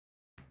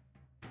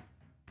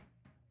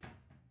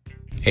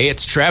Hey,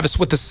 it's Travis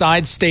with the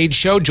Side Stage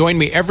Show. Join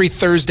me every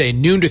Thursday,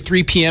 noon to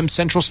 3 p.m.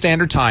 Central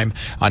Standard Time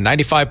on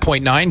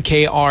 95.9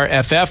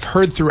 KRFF,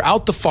 heard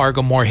throughout the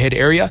Fargo-Moorhead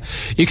area.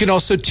 You can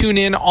also tune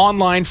in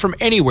online from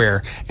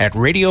anywhere at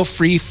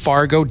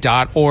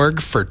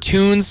radiofreefargo.org for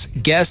tunes,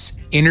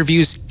 guests,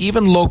 interviews,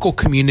 even local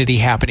community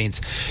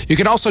happenings. You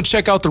can also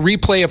check out the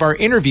replay of our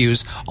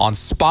interviews on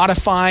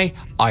Spotify,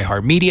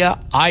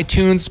 iHeartMedia,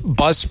 iTunes,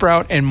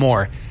 Buzzsprout, and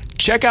more.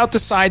 Check out the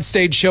Side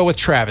Stage Show with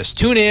Travis.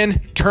 Tune in,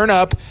 turn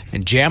up,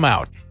 and jam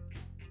out.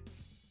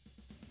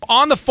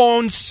 On the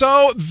phone,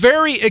 so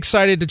very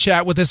excited to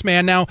chat with this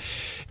man. Now,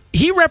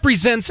 he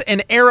represents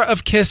an era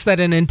of Kiss that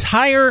an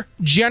entire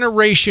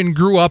generation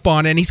grew up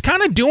on, and he's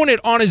kind of doing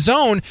it on his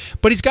own,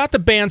 but he's got the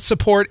band's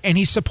support, and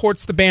he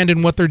supports the band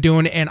in what they're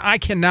doing, and I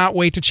cannot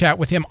wait to chat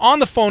with him. On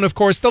the phone, of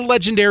course, the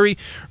legendary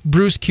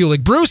Bruce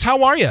Kulick. Bruce,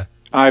 how are you?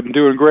 I'm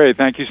doing great.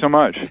 Thank you so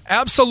much.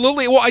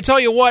 Absolutely. Well, I tell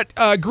you what,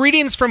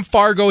 greetings from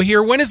Fargo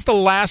here. When is the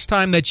last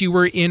time that you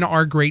were in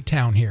our great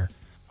town here?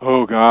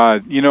 Oh,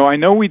 God. You know, I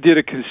know we did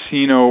a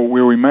casino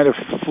where we might have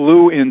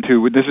flew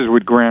into, this is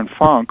with Grand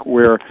Funk,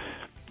 where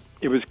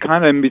it was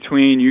kind of in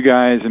between you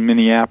guys and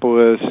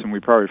Minneapolis, and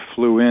we probably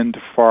flew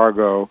into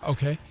Fargo.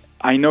 Okay.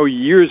 I know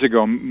years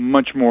ago,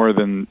 much more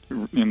than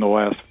in the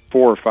last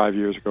 4 or 5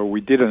 years ago, we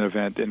did an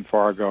event in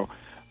Fargo.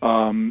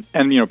 And,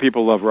 you know,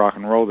 people love rock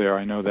and roll there.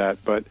 I know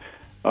that. But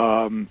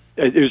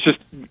it was just,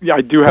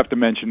 I do have to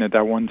mention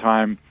that one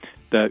time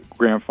that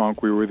Grand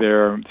Funk, we were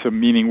there, so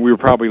meaning we were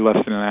probably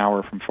less than an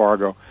hour from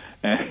Fargo,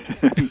 and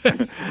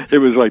it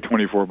was like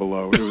 24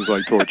 below. It was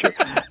like torture.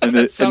 And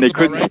they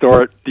couldn't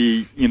start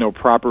the, you know,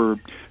 proper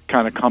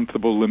kind of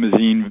comfortable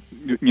limousine,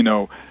 you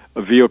know,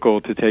 a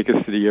vehicle to take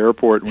us to the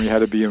airport, and we had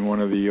to be in one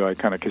of the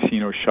kind of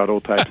casino shuttle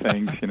type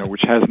things, you know,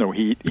 which has no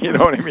heat, you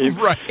know what I mean?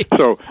 Right.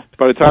 So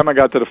by the time I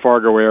got to the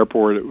Fargo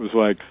airport, it was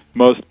like,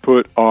 must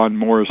put on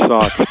more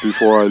socks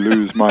before I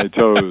lose my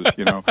toes,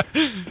 you know?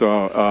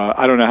 So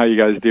I don't know how you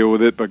guys deal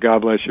with it, but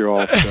God bless you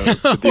all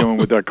for dealing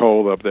with that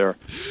cold up there.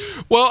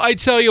 Well, I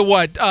tell you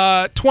what,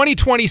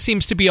 2020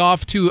 seems to be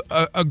off to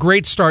a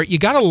great start. You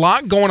got a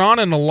lot going on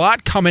and a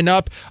lot coming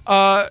up.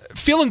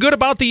 Feeling good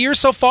about the year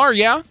so far,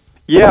 yeah?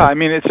 Yeah, I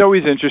mean, it's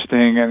always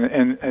interesting,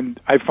 and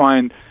I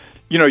find,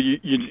 you know, you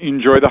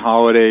enjoy the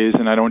holidays,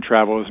 and I don't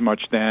travel as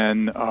much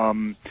then,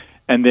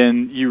 and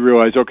then you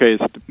realize, okay,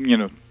 it's, you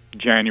know,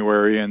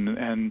 January,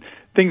 and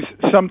things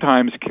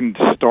sometimes can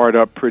start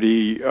up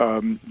pretty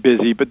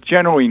busy, but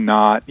generally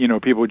not. You know,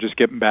 people are just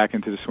getting back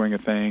into the swing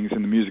of things.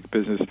 In the music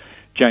business,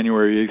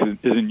 January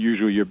isn't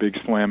usually your big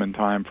slamming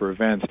time for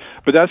events,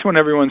 but that's when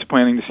everyone's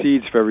planting the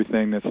seeds for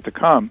everything that's to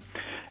come,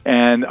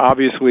 and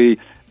obviously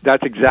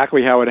that's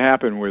exactly how it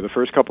happened, where the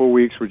first couple of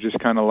weeks were just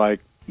kind of like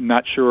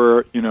not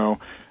sure, you know,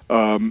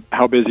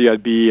 how busy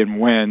I'd be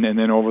and when, and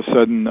then all of a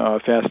sudden,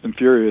 fast and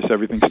furious,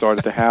 everything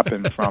started to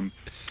happen from,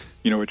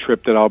 you know, a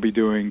trip that I'll be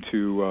doing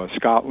to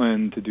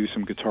Scotland to do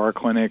some guitar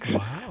clinics.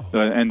 Wow.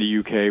 And the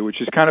UK,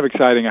 which is kind of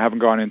exciting. I haven't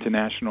gone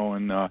international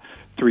in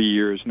 3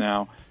 years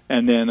now.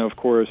 And then, of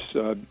course,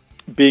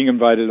 being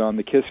invited on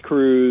the Kiss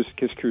Cruise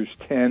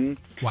 10,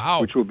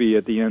 wow, which will be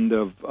at the end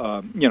of,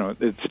 you know,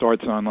 it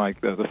starts on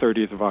like the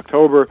 30th of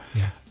October.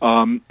 Yeah.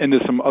 And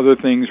there's some other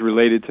things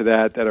related to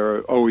that are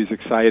always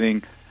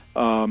exciting.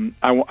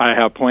 I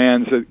have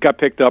plans that got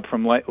picked up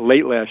from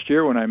late last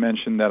year when I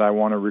mentioned that I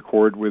want to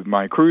record with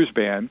my cruise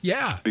band.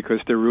 Yeah. Because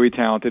they're really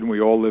talented, and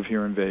we all live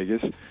here in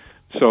Vegas.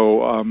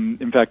 So,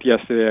 in fact,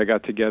 yesterday I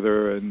got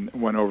together and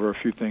went over a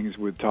few things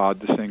with Todd,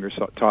 the singer,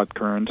 Todd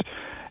Kearns.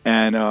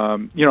 And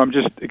you know, I'm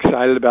just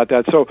excited about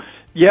that. So,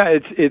 yeah,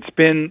 it's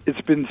been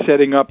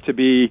setting up to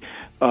be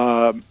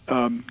going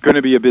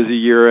to be a busy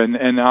year,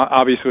 and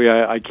obviously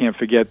I can't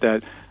forget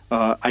that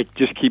I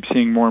just keep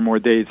seeing more and more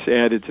dates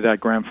added to that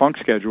Grand Funk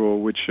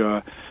schedule, which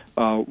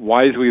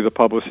wisely the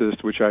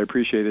publicist, which I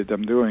appreciated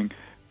them doing,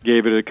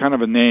 gave it a kind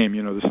of a name.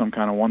 You know, there's some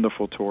kind of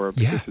wonderful tour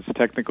because it's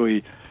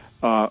technically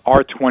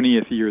our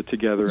 20th year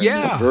together in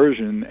this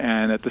version,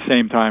 and at the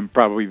same time,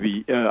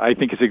 probably I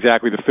think it's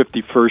exactly the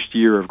 51st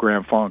year of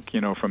Grand Funk,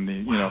 you know, from the,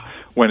 you know,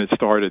 when it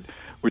started,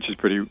 which is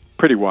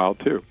pretty wild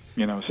too,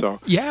 you know. So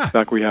in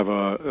fact, we have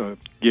a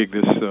gig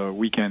this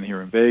weekend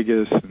here in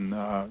Vegas and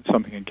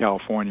something in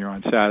California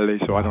on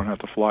Saturday, so I don't have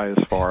to fly as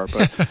far.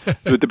 But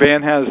the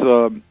band has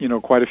you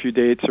know, quite a few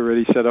dates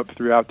already set up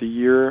throughout the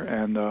year,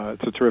 and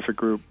it's a terrific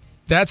group.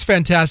 That's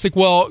fantastic.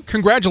 Well,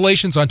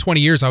 congratulations on 20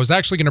 years. I was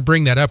actually going to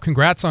bring that up.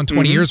 Congrats on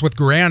 20 years with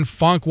Grand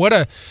Funk. What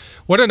an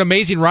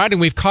amazing ride, and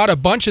we've caught a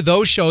bunch of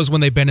those shows when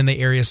they've been in the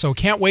area, so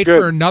can't wait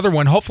for another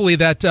one. Hopefully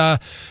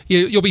that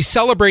you'll be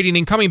celebrating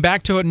and coming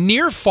back to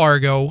near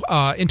Fargo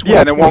in 2020.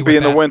 Yeah, and it won't be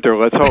in the winter,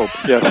 let's hope.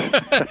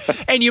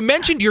 Yes. And you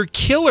mentioned your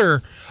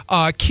killer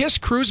Kiss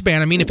Cruise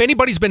Band. I mean, if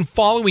anybody's been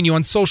following you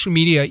on social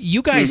media,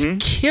 you guys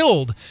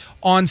killed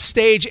on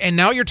stage, and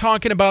now you're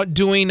talking about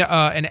doing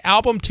an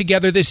album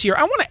together this year.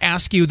 I want to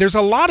ask you, there's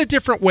a lot of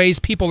different ways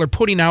people are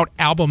putting out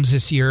albums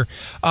this year.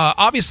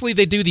 Obviously,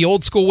 they do the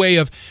old school way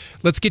of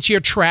let's get you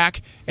a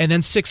track, and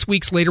then 6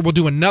 weeks later we'll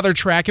do another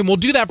track, and we'll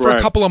do that for a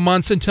couple of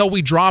months until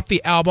we drop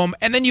the album.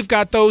 And then you've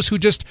got those who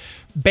just,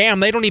 bam,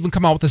 they don't even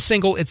come out with a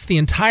single. It's the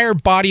entire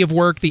body of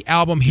work, the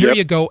album. Here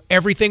you go,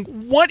 everything.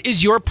 What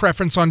is your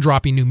preference on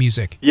dropping new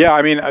music? Yeah,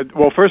 I mean,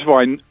 well, first of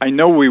all, I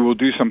know we will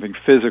do something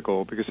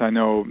physical because I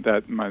know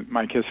that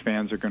my Kiss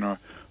fans are going to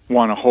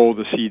want to hold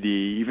the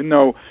CD, even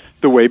though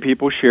the way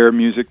people share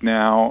music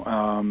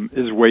now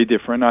is way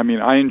different. I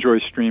mean, I enjoy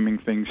streaming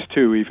things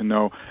too, even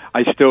though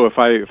I still, if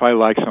I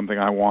like something,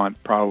 I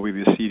want probably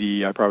the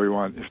CD. I probably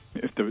want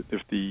if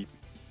the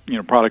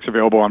product's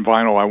available on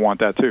vinyl, I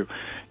want that too.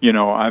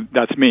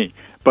 That's me.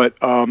 But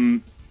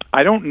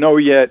I don't know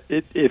yet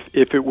if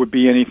it would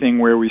be anything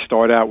where we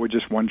start out with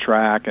just one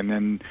track and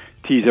then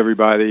tease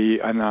everybody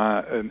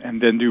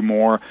and then do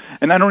more.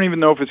 And I don't even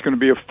know if it's going to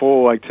be a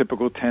full, like,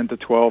 typical 10 to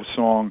 12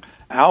 song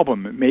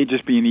album. It may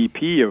just be an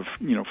EP of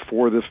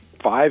 4 to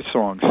 5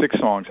 songs, 6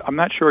 songs. I'm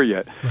not sure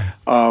yet,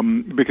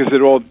 because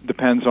it all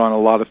depends on a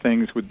lot of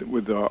things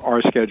with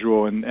our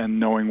schedule and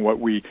knowing what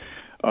we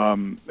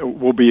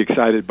will be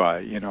excited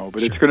by.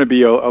 But it's going to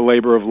be a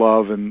labor of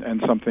love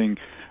and something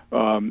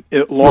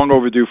long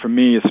overdue for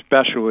me,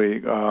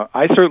 especially.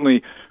 I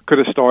certainly could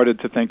have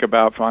started to think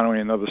about finally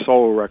another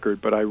solo record,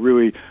 but I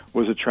really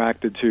was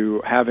attracted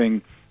to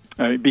having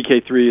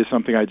BK3 is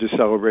something I just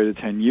celebrated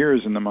 10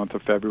 years in the month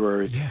of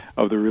February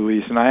of the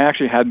release, and I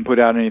actually hadn't put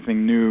out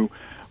anything new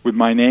with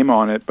my name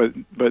on it, but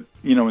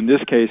in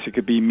this case it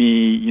could be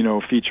me,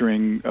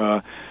 featuring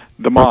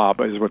the Mob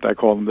is what I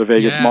call them, the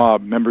Vegas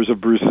Mob, members of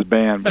Bruce's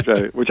band,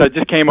 which I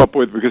just came up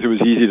with because it was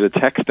easy to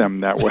text them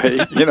that way,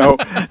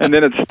 and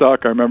then it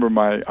stuck. I remember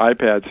my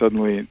iPad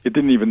suddenly, it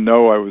didn't even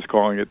know I was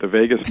calling it the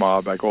Vegas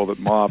Mob. I called it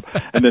Mob,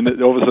 and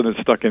then all of a sudden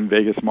it stuck in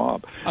Vegas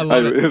Mob. I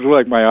love it. It was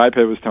like my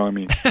iPad was telling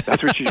me,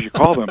 that's what you should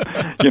call them.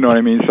 You know what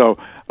I mean? So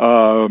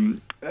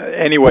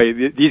anyway,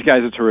 these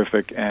guys are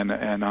terrific, and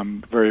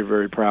I'm very,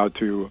 very proud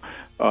to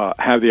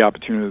have the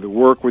opportunity to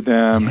work with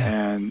them,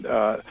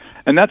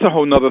 and that's a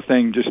whole nother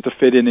thing, just to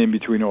fit in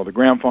between all the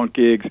Grand Funk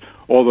gigs.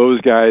 All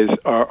those guys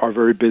are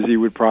very busy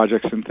with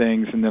projects and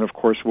things, and then, of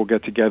course, we'll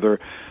get together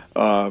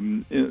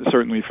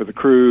certainly for the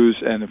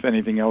cruise, and if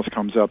anything else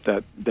comes up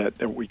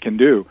that we can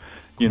do.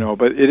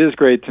 But it is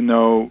great to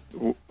know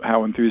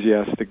how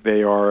enthusiastic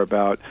they are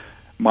about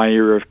my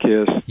era of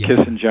Kiss,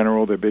 Kiss in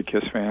general. They're big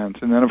Kiss fans.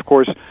 And then, of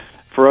course,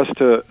 for us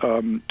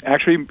to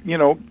actually,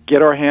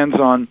 get our hands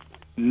on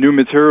new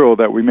material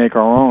that we make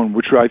our own,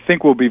 which I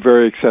think will be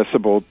very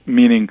accessible,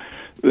 meaning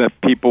that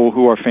people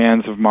who are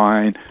fans of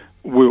mine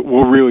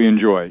will really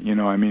enjoy.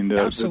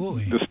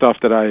 The stuff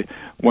that I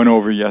went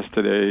over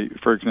yesterday,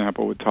 for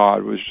example, with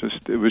Todd was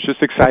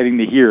just exciting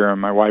to hear.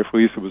 And my wife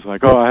Lisa was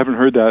like, "Oh, I haven't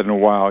heard that in a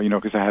while,"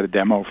 because I had a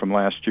demo from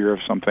last year of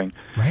something.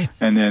 Right.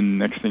 And then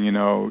next thing you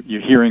know,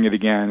 you're hearing it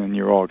again, and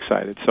you're all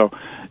excited. So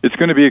it's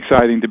going to be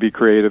exciting to be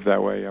creative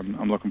that way.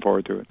 I'm looking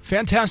forward to it.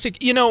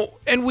 Fantastic.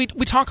 And we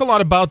talk a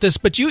lot about this,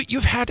 but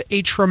you've had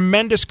a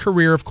tremendous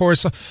career, of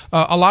course.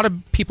 A lot of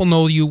people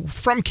know you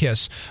from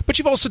Kiss, but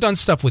you've also done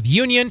stuff with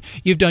Union.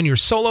 You've done your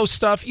solo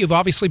stuff. You've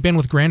obviously been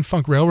with Grand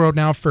Funk Railroad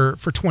now for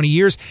 20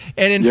 years.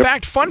 And in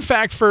fact, fun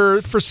fact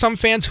for some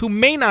fans who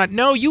may not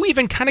know, you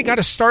even kind of got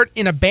to start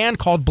in a band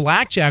called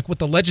Blackjack with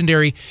the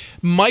legendary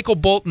Michael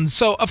Bolton.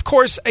 So, of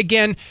course,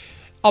 again,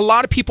 a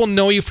lot of people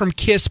know you from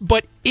Kiss,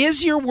 but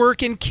is your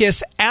work in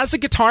Kiss as a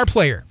guitar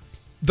player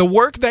the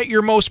work that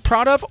you're most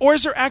proud of, or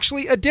is there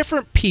actually a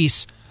different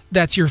piece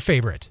that's your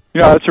favorite?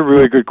 That's a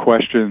really good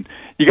question.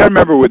 You got to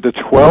remember, with the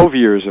 12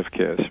 years of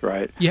Kiss,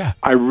 right? Yeah.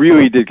 I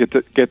really did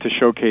get to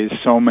showcase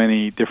so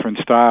many different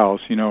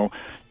styles.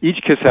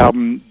 Each Kiss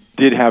album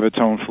did have its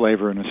own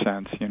flavor in a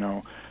sense.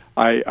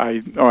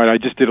 I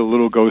just did a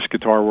little ghost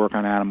guitar work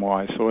on Animal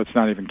Eyes, so let's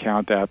not even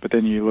count that. But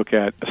then you look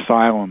at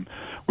Asylum,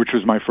 which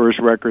was my first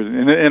record.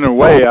 In a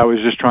way, I was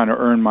just trying to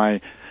earn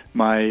my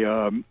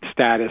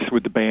status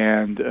with the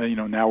band.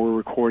 Now we're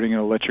recording an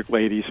Electric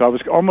Lady, so I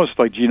was almost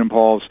like Gene and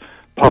Paul's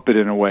puppet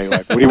in a way.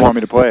 Like, what do you want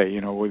me to play?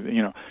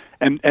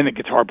 And the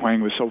guitar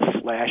playing was so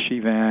flashy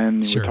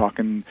then. Sure. We're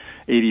talking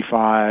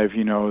 85.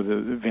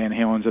 The Van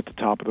Halen's at the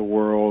top of the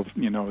world.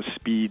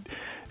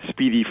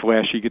 Speedy,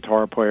 flashy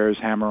guitar players,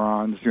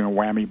 hammer-ons,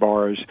 whammy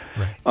bars.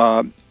 Right.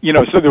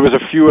 So there was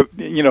a few,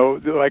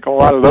 like a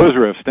lot of those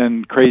riffs.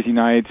 Then Crazy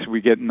Nights,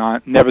 we get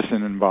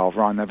Nevison involved.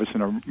 Ron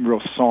Nevison, a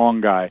real song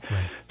guy.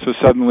 Right. So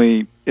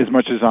suddenly, as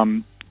much as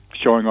I'm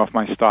showing off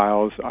my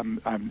styles,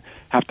 I'm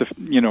have to,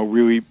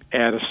 really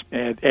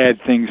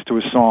add things to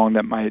a song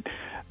that might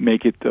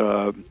make it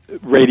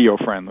radio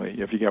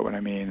friendly, if you get what I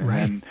mean. Right.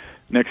 And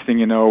next thing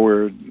you know,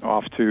 we're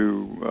off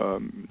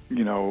to,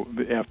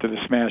 after the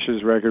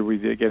Smashes record, we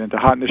get into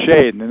Hot in the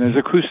Shade, and then there's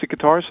acoustic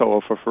guitar solo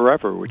for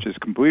Forever, which is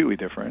completely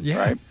different,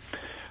 right?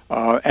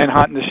 And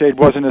Hot in the Shade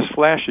wasn't as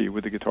flashy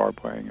with the guitar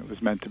playing. It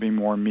was meant to be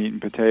more meat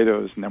and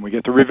potatoes. And then we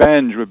get to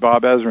Revenge with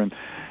Bob Ezrin,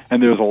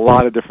 and there's a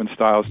lot of different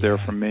styles there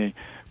from me.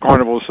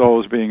 Carnival of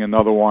Souls being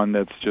another one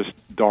that's just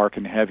dark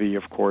and heavy,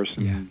 of course,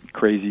 and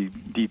crazy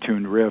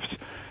detuned riffs.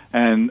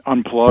 And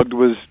Unplugged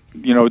was,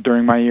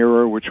 during my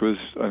era, which was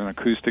an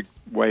acoustic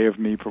way of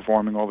me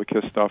performing all the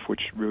Kiss stuff,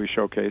 which really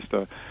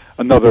showcased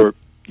another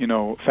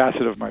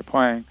facet of my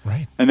playing.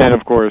 Right. And then,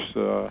 of course,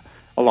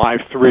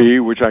 Alive 3,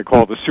 which I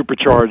call the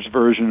supercharged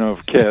version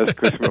of Kiss,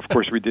 because, of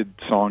course, we did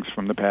songs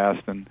from the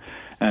past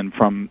and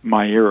from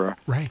my era.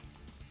 Right.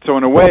 So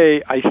in a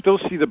way, I still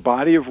see the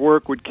body of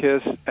work with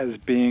Kiss as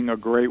being a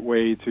great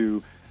way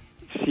to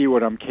see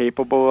what I'm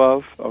capable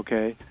of,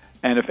 okay?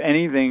 And if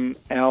anything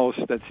else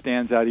that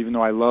stands out, even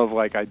though I love,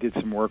 like, I did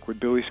some work with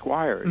Billy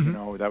Squier,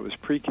 that was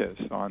pre-Kiss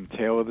on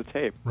Tale of the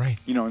Tape. Right.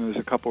 And there's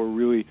a couple of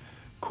really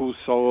cool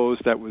solos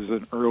that was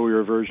an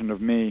earlier version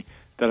of me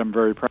that I'm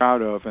very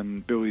proud of,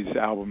 and Billy's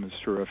album is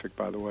terrific,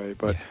 by the way.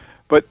 But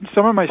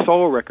some of my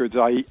solo records,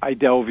 I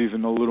delve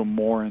even a little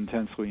more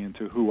intensely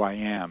into who I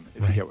am,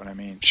 if you get what I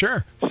mean.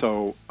 Sure.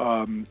 So,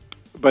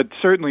 but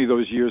certainly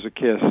those years of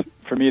Kiss,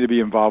 for me to be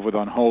involved with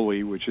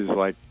Unholy, which is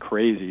like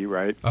crazy,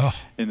 right? Oh.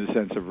 In the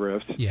sense of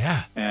riffs.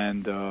 Yeah.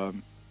 And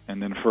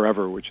then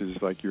Forever, which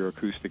is like your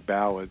acoustic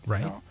ballad.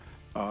 Right.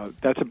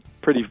 That's a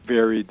pretty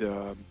varied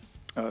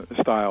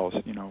styles,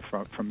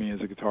 from me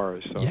as a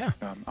guitarist. So yeah.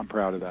 I'm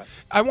proud of that.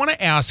 I want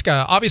to ask,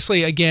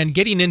 obviously, again,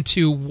 getting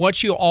into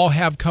what you all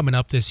have coming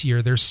up this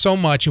year. There's so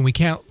much, and we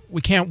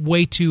can't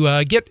wait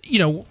to get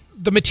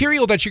the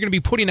material that you're going to be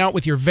putting out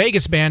with your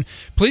Vegas band.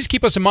 Please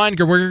keep us in mind,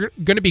 because we're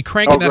going to be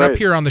cranking that up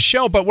here on the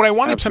show. But what I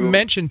wanted to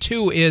mention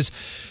too is,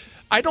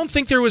 I don't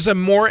think there was a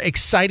more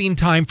exciting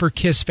time for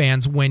Kiss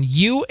fans when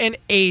you and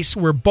Ace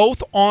were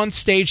both on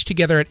stage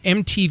together at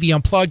MTV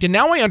Unplugged. And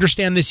now I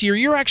understand this year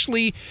you're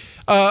actually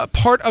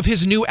part of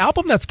his new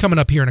album that's coming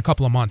up here in a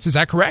couple of months. Is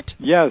that correct?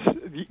 Yes.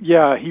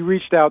 Yeah, he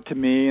reached out to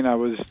me, and I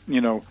was,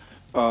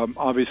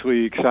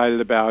 obviously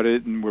excited about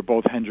it. And we're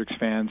both Hendrix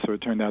fans, so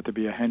it turned out to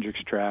be a Hendrix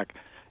track.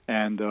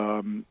 And,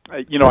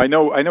 I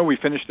know we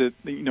finished it,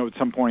 at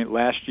some point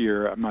last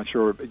year. I'm not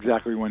sure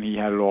exactly when he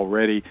had it all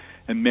ready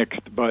and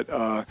mixed,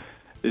 but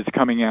it's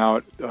coming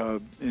out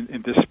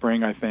in this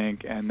spring, I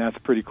think, and that's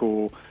pretty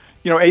cool.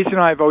 Ace and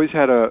I have always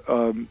had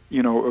a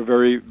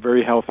very,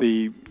 very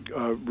healthy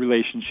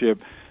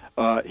relationship.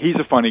 He's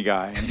a funny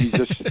guy, and he's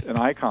just an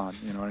icon.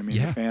 You know what I mean?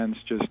 Yeah. The fans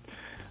just,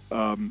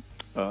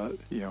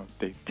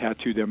 they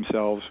tattoo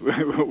themselves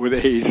with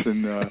Ace,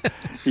 and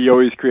he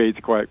always creates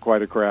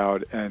quite a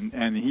crowd,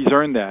 and he's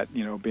earned that.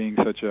 Being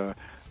such a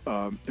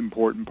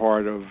important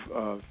part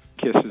of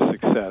Kiss's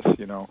success,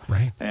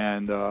 Right.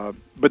 And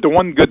but the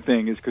one good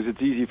thing is, because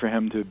it's easy for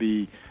him to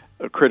be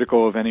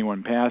critical of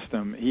anyone past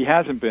him, he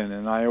hasn't been,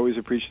 and I always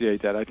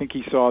appreciate that. I think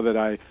he saw that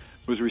I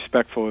was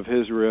respectful of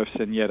his riffs,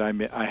 and yet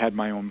I had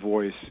my own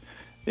voice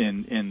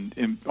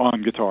in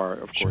on guitar,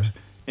 of course,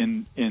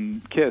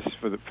 in Kiss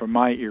for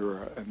my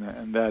era,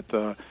 and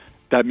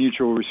that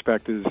mutual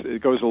respect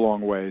it goes a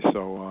long way.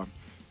 So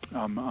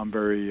I'm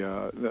very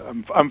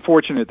I'm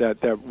fortunate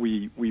that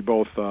we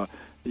both kind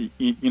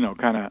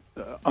of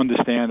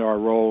understand our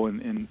role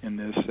in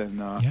this,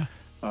 and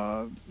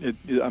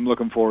I'm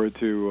looking forward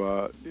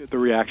to the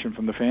reaction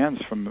from the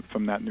fans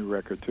from that new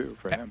record too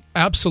for him.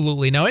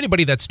 Absolutely. Now,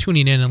 anybody that's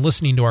tuning in and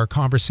listening to our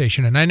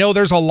conversation, and I know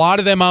there's a lot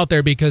of them out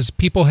there because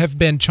people have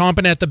been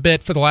chomping at the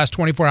bit for the last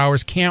 24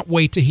 hours, can't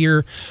wait to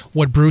hear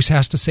what Bruce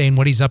has to say and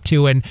what he's up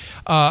to. And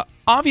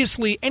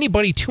obviously,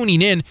 anybody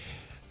tuning in,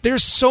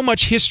 there's so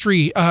much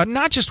history,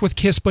 not just with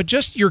Kiss, but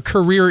just your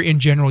career in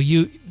general.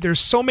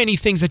 There's so many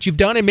things that you've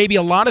done, and maybe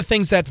a lot of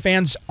things that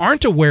fans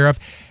aren't aware of.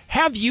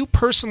 Have you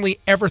personally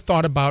ever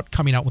thought about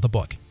coming out with a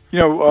book?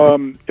 It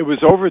was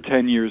over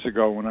 10 years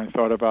ago when I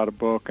thought about a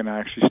book, and I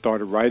actually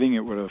started writing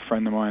it with a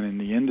friend of mine in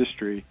the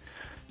industry.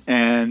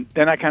 And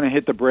then I kind of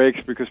hit the brakes,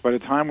 because by the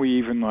time we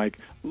even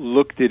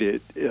looked at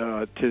it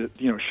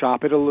to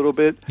shop it a little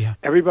bit,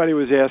 everybody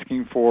was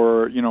asking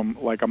for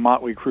like a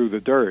Motley Crue The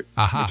Dirt,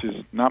 which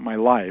is not my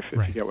life,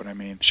 if you get what I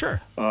mean. Sure.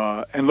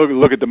 And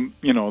look at the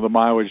the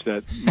mileage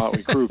that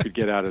Motley Crue could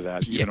get out of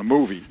that, even a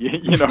movie.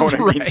 You know what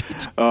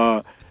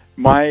I mean?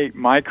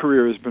 My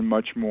career has been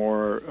much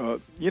more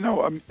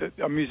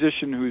a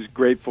musician who's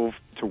grateful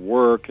to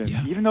work, and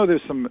even though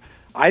there's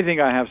I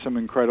think I have some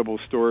incredible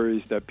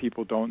stories that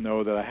people don't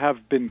know that I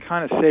have been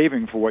kind of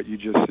saving for what you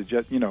just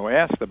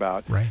asked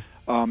about. Right.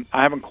 I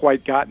haven't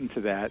quite gotten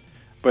to that,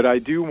 but I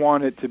do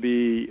want it to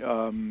be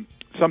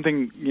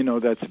something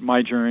that's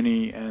my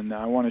journey, and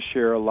I want to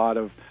share a lot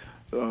of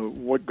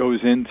what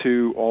goes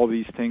into all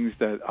these things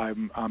that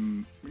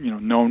I'm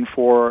known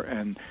for,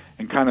 and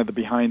kind of the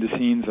behind the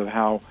scenes of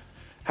how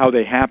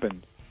they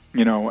happen,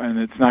 and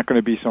it's not going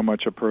to be so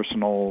much a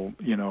personal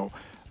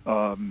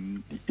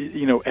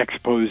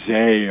expose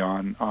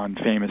on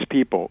famous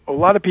people. A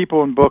lot of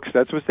people in books,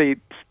 that's what they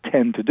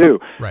tend to do.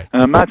 Right.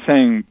 And I'm not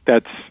saying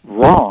that's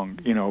wrong,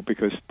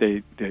 because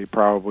they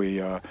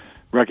probably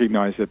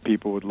recognize that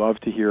people would love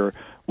to hear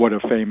what a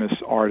famous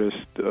artist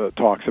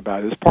talks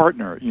about his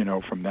partner,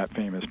 from that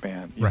famous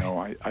band.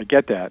 I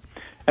get that.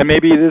 And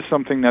maybe it is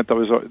something that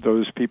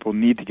those people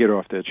need to get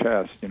off their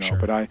chest, Sure.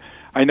 But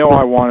I know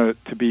I want it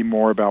to be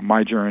more about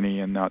my journey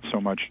and not so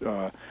much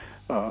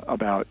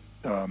about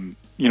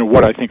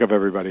what I think of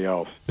everybody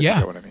else. Yeah.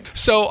 You know what I mean?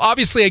 So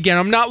obviously, again,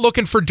 I'm not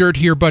looking for dirt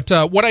here, but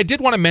what I did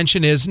want to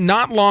mention is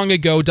not long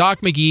ago,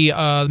 Doc McGhee,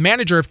 the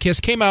manager of KISS,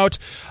 came out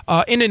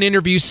in an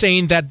interview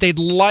saying that they'd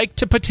like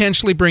to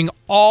potentially bring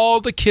all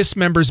the KISS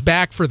members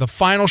back for the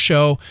final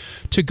show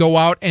to go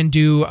out and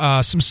do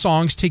some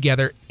songs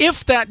together.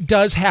 If that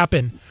does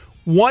happen,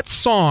 what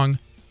song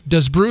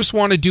does Bruce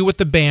want to do with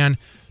the band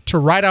to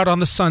ride out on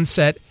the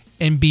sunset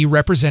and be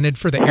represented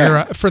for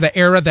the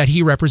era that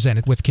he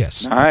represented with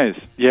KISS? Nice,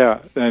 yeah.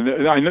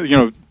 And I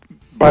know,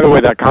 by the way,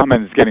 that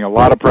comment is getting a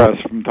lot of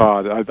press from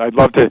Todd. I'd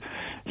love to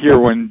hear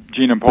when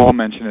Gene and Paul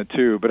mention it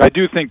too. But I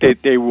do think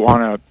they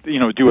want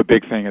to, do a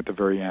big thing at the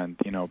very end.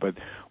 But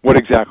what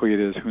exactly it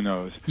is, who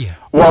knows? Yeah.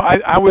 Well,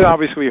 I would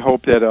obviously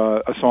hope that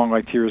a song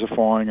like "Tears Are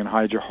Falling" and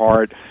 "Hide Your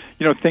Heart,"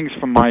 things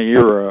from my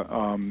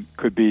era,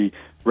 could be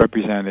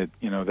represented.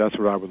 That's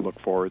what I would look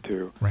forward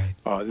to. Right.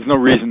 There's no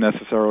reason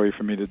necessarily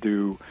for me to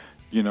do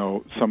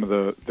some of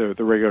the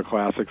regular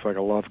classics like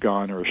a Love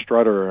Gun or a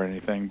Strutter or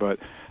anything, but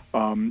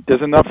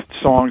there's enough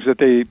songs that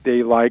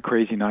they like.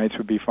 Crazy Nights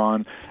would be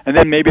fun, and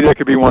then maybe there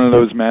could be one of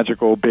those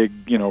magical big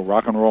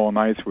rock and roll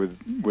nights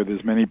with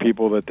as many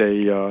people that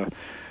they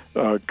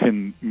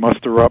can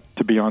muster up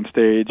to be on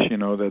stage.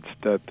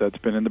 That's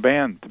been in the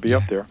band to be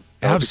up there.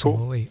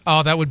 Absolutely. Cool.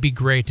 Oh, that would be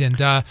great. And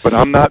but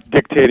I'm not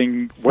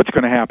dictating what's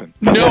going to happen.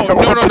 No,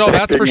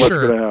 that's for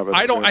sure.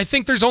 I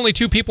think there's only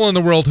two people in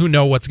the world who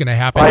know what's going to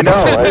happen. I know.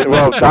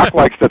 Well, Doc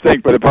likes to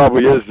think, but it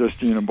probably is just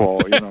Gene and Paul.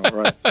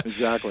 Right?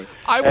 Exactly.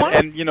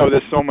 And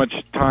there's so much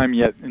time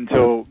yet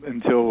until.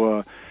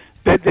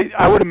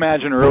 I would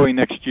imagine early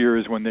next year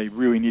is when they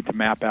really need to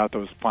map out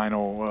those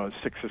final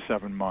 6 or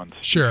 7 months.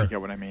 Sure. You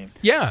get what I mean?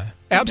 Yeah,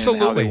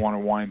 absolutely. And how they want to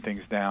wind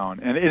things down.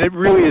 And it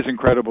really is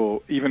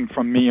incredible, even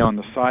from me on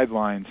the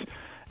sidelines.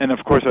 And,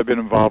 of course, I've been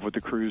involved with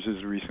the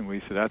cruises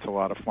recently, so that's a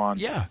lot of fun.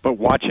 Yeah. But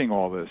watching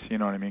all this,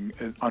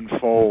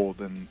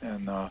 unfold, and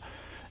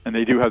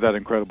they do have that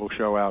incredible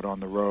show out on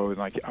the road.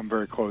 And I'm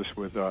very close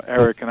with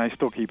Eric, and I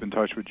still keep in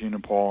touch with Gene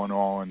and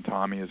Paul and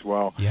Tommy as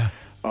well. Yeah.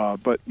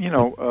 But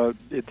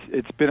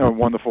it's been a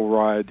wonderful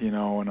ride,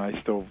 and I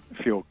still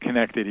feel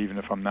connected, even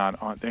if I'm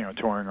not on,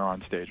 touring or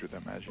on stage with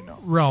them, as you know.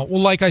 Well,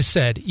 like I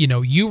said,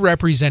 you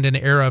represent an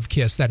era of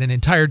KISS that an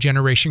entire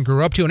generation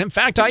grew up to, and in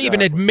fact, I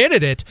even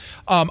admitted it.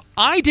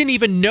 I didn't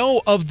even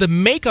know of the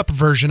makeup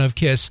version of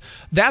KISS.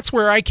 That's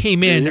where I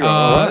came in.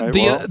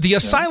 The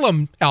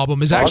Asylum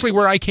album is actually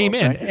where I came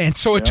in, and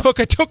so it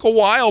took a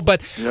while.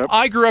 But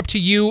I grew up to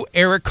you,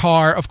 Eric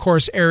Carr, of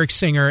course, Eric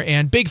Singer,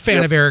 and big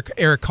fan of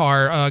Eric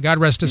Carr. God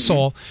rest his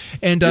soul.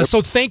 And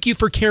so thank you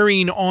for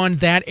carrying on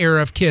that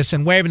era of KISS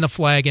and waving the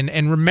flag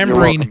and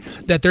remembering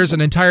that there's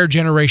an entire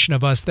generation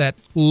of us that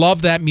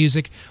love that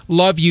music,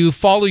 love you,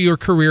 follow your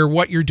career,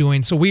 what you're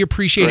doing. So we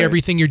appreciate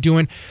everything you're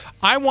doing.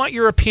 I want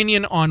your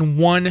opinion on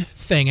one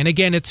thing. And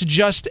again, it's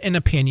just an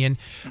opinion.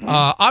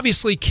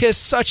 Obviously, KISS,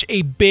 such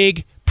a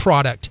big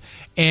product.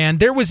 And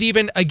there was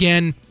even,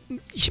 again,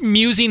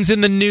 musings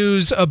in the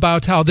news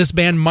about how this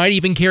band might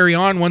even carry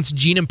on once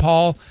Gene and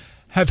Paul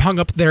have hung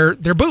up their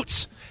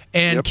boots.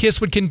 And KISS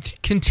would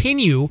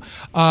continue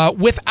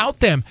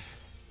without them.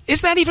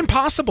 Is that even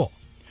possible?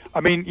 I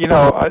mean,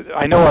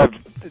 I know I've,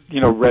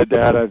 read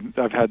that.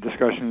 I've had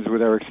discussions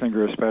with Eric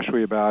Singer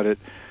especially about it.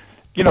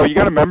 You got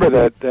to remember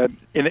that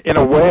in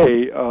a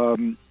way,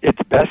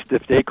 it's best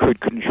if they could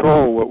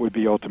control what would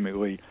be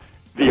ultimately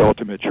the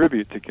ultimate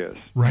tribute to KISS.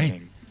 Right.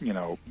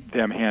 Meaning,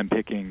 them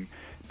handpicking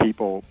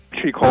people.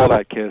 Should you call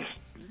that KISS?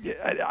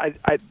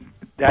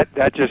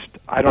 That just,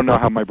 I don't know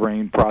how my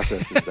brain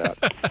processes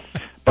that.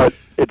 But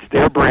it's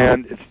their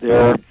brand, it's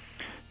their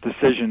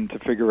decision to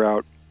figure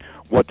out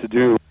what to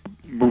do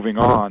moving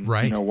on.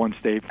 Right. Once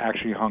they've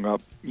actually hung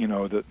up,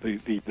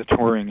 the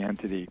touring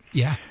entity.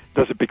 Yeah.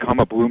 Does it become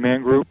a Blue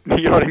Man Group?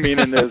 You know what I mean?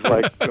 And there's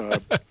like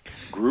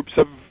groups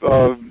of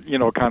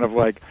kind of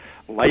like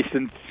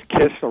licensed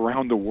KISS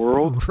around the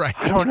world. Right.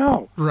 I don't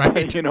know.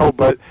 Right.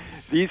 But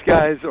these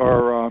guys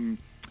are.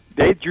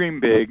 They dream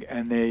big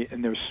and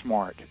they're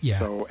smart. Yeah.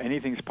 So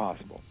anything's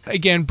possible.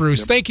 Again,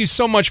 Bruce, thank you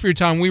so much for your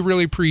time. We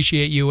really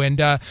appreciate you, and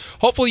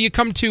hopefully you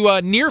come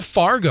to near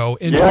Fargo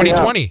in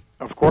 2020. Yeah.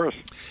 Of course.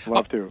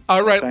 Love to.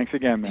 All right. Thanks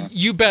again, man.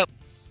 You bet.